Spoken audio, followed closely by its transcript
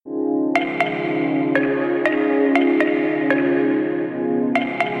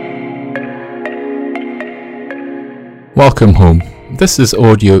Welcome home. This is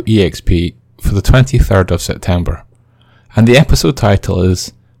Audio EXP for the 23rd of September, and the episode title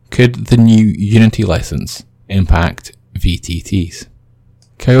is Could the New Unity License Impact VTTs?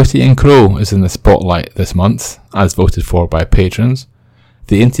 Coyote and Crow is in the spotlight this month, as voted for by patrons.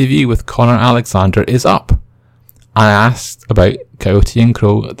 The interview with Connor Alexander is up. I asked about Coyote and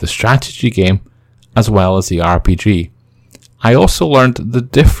Crow, the strategy game, as well as the RPG. I also learned the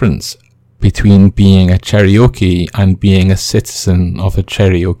difference between being a Cherokee and being a citizen of a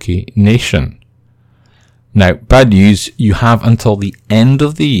Cherokee nation. Now, bad news, you have until the end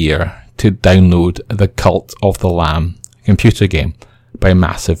of the year to download the Cult of the Lamb computer game by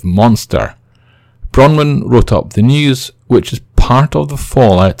Massive Monster. Bronwyn wrote up the news, which is part of the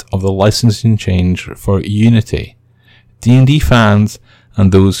fallout of the licensing change for Unity. D&D fans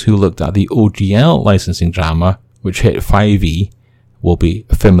and those who looked at the OGL licensing drama, which hit 5e, will be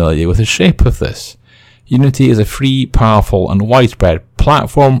familiar with the shape of this. Unity is a free, powerful and widespread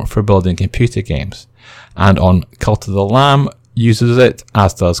platform for building computer games, and on Cult of the Lamb uses it,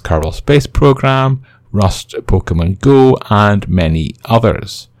 as does Kerbal Space Program, Rust, Pokemon Go and many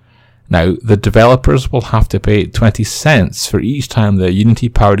others. Now, the developers will have to pay 20 cents for each time their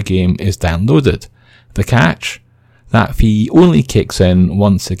Unity-powered game is downloaded. The catch? That fee only kicks in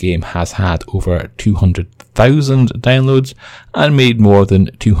once a game has had over 200,000 downloads and made more than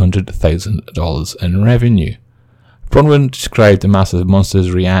 $200,000 in revenue. Bronwyn described the Massive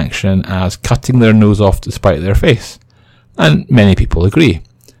Monster's reaction as cutting their nose off to spite their face, and many people agree,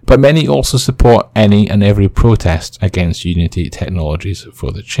 but many also support any and every protest against Unity technologies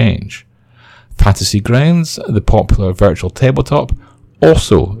for the change. Fantasy Grounds, the popular virtual tabletop,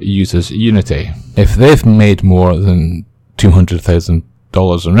 also uses Unity. If they've made more than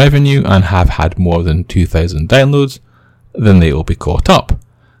 $200,000 in revenue and have had more than 2,000 downloads, then they will be caught up.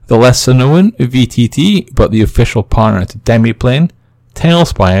 The lesser known VTT, but the official partner to Demiplane,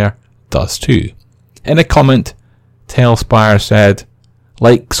 Tailspire, does too. In a comment, Tailspire said,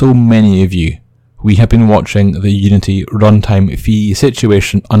 "Like so many of you, we have been watching the Unity runtime fee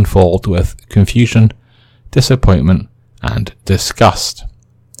situation unfold with confusion, disappointment, and disgust."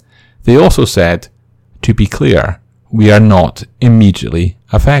 They also said, "To be clear, we are not immediately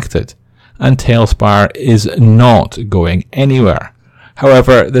affected, and Tailspire is not going anywhere.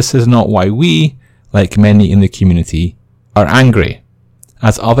 However, this is not why we, like many in the community, are angry.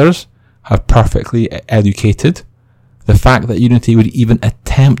 As others have perfectly educated, the fact that Unity would even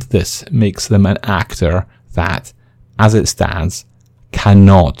attempt this makes them an actor that, as it stands,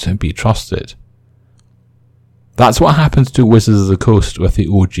 cannot be trusted." That's what happened to Wizards of the Coast with the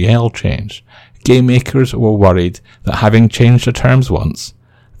OGL change. Game makers were worried that having changed the terms once,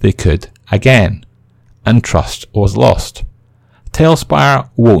 they could again, and trust was lost. Tailspire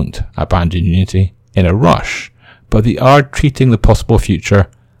won't abandon Unity in a rush, but they are treating the possible future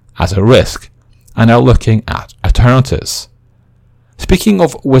as a risk, and are looking at alternatives. Speaking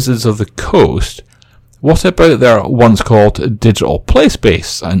of Wizards of the Coast, what about their once called Digital Play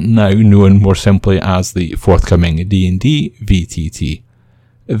Space, and now known more simply as the forthcoming D&D VTT?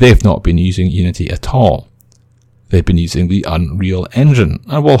 They've not been using Unity at all. They've been using the Unreal Engine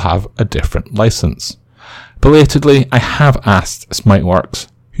and will have a different license. Belatedly, I have asked Smiteworks,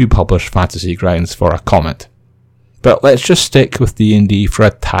 who publish Fantasy Grounds, for a comment. But let's just stick with D&D for a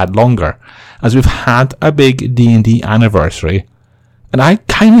tad longer, as we've had a big D&D anniversary, and I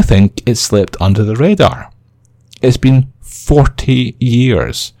kind of think it slipped under the radar. It's been 40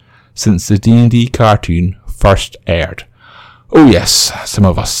 years since the D&D cartoon first aired. Oh yes, some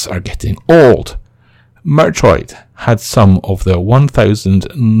of us are getting old. Merchoid had some of the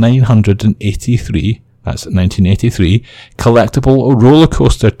 1,983, that's 1983, collectible roller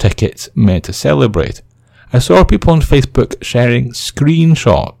coaster tickets meant to celebrate. I saw people on Facebook sharing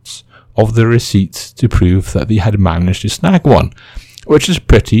screenshots of the receipts to prove that they had managed to snag one, which is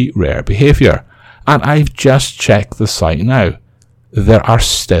pretty rare behaviour, and I've just checked the site now. There are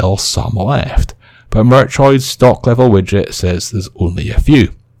still some left, but Merchoid's stock level widget says there's only a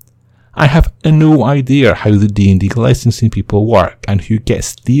few. I have no idea how the D&D licensing people work and who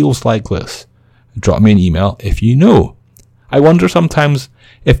gets deals like this. Drop me an email if you know. I wonder sometimes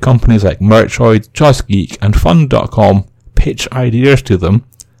if companies like Merchoid, JustGeek and Fund.com pitch ideas to them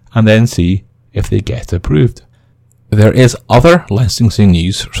and then see if they get approved. There is other licensing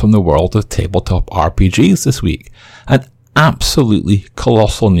news from the world of tabletop RPGs this week, and absolutely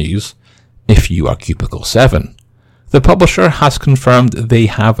colossal news if you are Cubicle 7. The publisher has confirmed they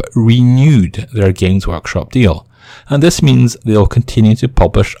have renewed their Games Workshop deal, and this means they'll continue to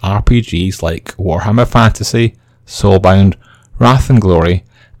publish RPGs like Warhammer Fantasy, Soulbound, Wrath and Glory,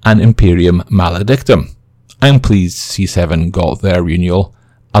 and Imperium Maledictum, I'm pleased C7 got their renewal,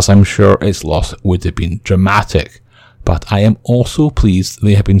 as I'm sure its loss would have been dramatic, but I am also pleased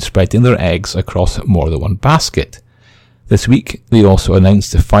they have been spreading their eggs across more than one basket. This week, they also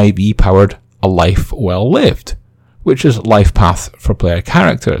announced the 5e powered A Life Well Lived, which is life path for player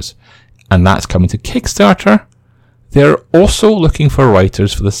characters, and that's coming to Kickstarter. They're also looking for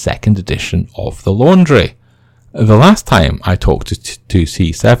writers for the second edition of The Laundry. The last time I talked to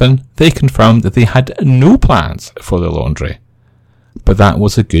C7, they confirmed that they had no plans for The Laundry, but that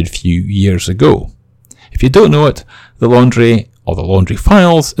was a good few years ago. If you don't know it, The Laundry, or The Laundry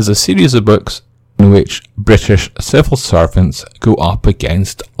Files, is a series of books in which British civil servants go up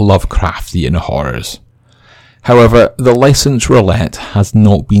against Lovecraftian horrors. However, the license roulette has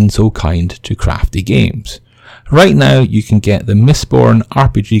not been so kind to crafty games. Right now, you can get the Mistborn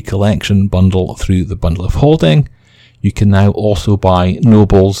RPG Collection bundle through the Bundle of Holding. You can now also buy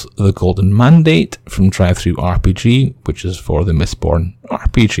Noble's The Golden Mandate from Drive-Thru RPG, which is for the Mistborn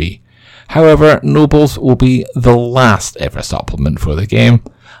RPG. However, Noble's will be the last ever supplement for the game.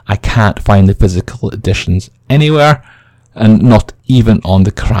 I can't find the physical editions anywhere, and not even on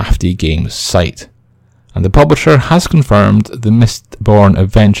the Crafty Games site. And the publisher has confirmed the Mistborn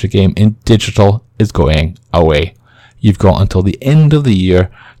adventure game in digital is going away. You've got until the end of the year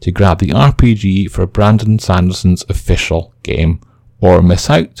to grab the RPG for Brandon Sanderson's official game, or miss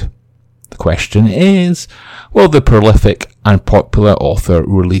out. The question is, will the prolific and popular author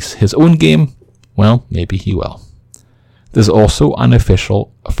release his own game? Well, maybe he will. There's also an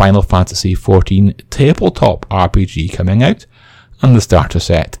official Final Fantasy XIV tabletop RPG coming out, and the starter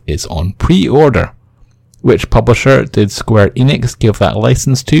set is on pre-order. Which publisher did Square Enix give that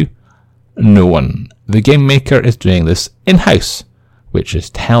license to? No one. The game maker is doing this in-house, which is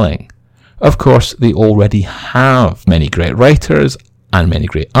telling. Of course, they already have many great writers and many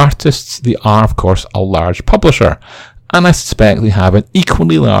great artists. They are, of course, a large publisher, and I suspect they have an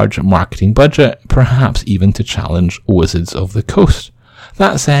equally large marketing budget, perhaps even to challenge Wizards of the Coast.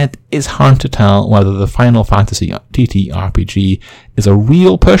 That said, it's hard to tell whether the Final Fantasy TTRPG is a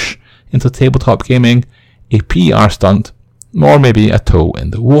real push into tabletop gaming, a PR stunt, or maybe a toe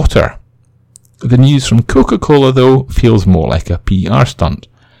in the water. The news from Coca-Cola, though, feels more like a PR stunt.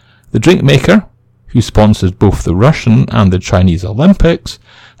 The drink maker, who sponsors both the Russian and the Chinese Olympics,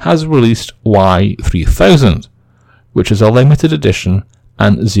 has released Y3000, which is a limited edition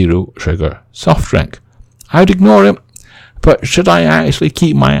and zero sugar soft drink. I'd ignore it, but should I actually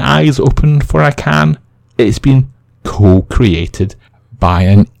keep my eyes open for a can? It's been co-created by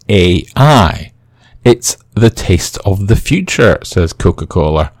an AI. It's the taste of the future, says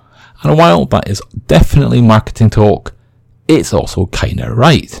Coca-Cola. And while that is definitely marketing talk, it's also kinda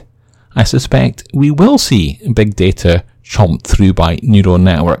right. I suspect we will see big data chomped through by neural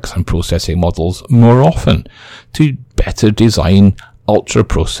networks and processing models more often to better design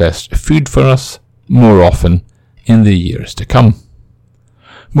ultra-processed food for us more often in the years to come.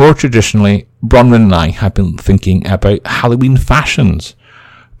 More traditionally, Bronwyn and I have been thinking about Halloween fashions.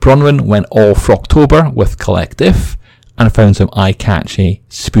 Bronwyn went all Frocktober with Collective and found some eye-catchy,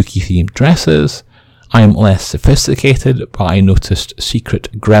 spooky-themed dresses. I am less sophisticated, but I noticed secret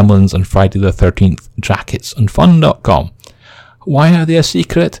Gremlins and Friday the 13th jackets on fun.com. Why are they a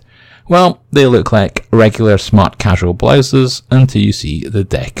secret? Well, they look like regular smart casual blouses until you see the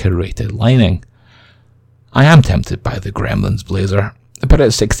decorated lining. I am tempted by the Gremlins blazer, but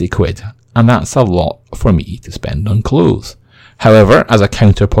it's 60 quid, and that's a lot for me to spend on clothes. However, as a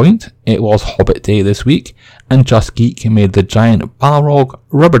counterpoint, it was Hobbit Day this week, and Just Geek made the giant Balrog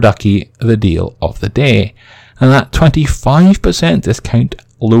rubber ducky the deal of the day, and that 25% discount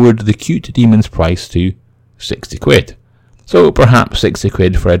lowered the cute demon's price to 60 quid. So perhaps 60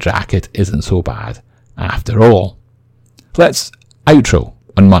 quid for a jacket isn't so bad after all. Let's outro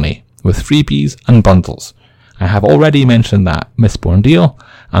on money with freebies and bundles. I have already mentioned that Mistborn deal,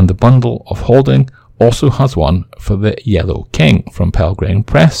 and the Bundle of Holding also has one for the Yellow King from Pelgrane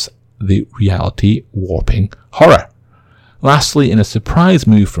Press, the reality warping horror. Lastly, in a surprise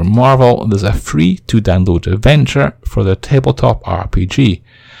move from Marvel, there's a free to download adventure for the tabletop RPG,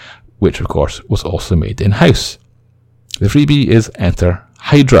 which of course was also made in-house. The freebie is Enter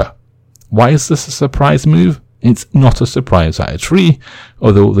Hydra. Why is this a surprise move? It's not a surprise that it's free,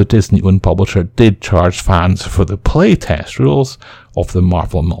 although the Disney-owned publisher did charge fans for the playtest rules of the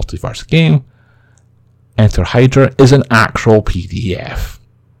Marvel Multiverse game. Enter Hydra is an actual PDF.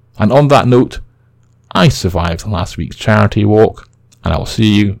 And on that note, I survived last week's charity walk, and I will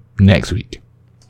see you next week.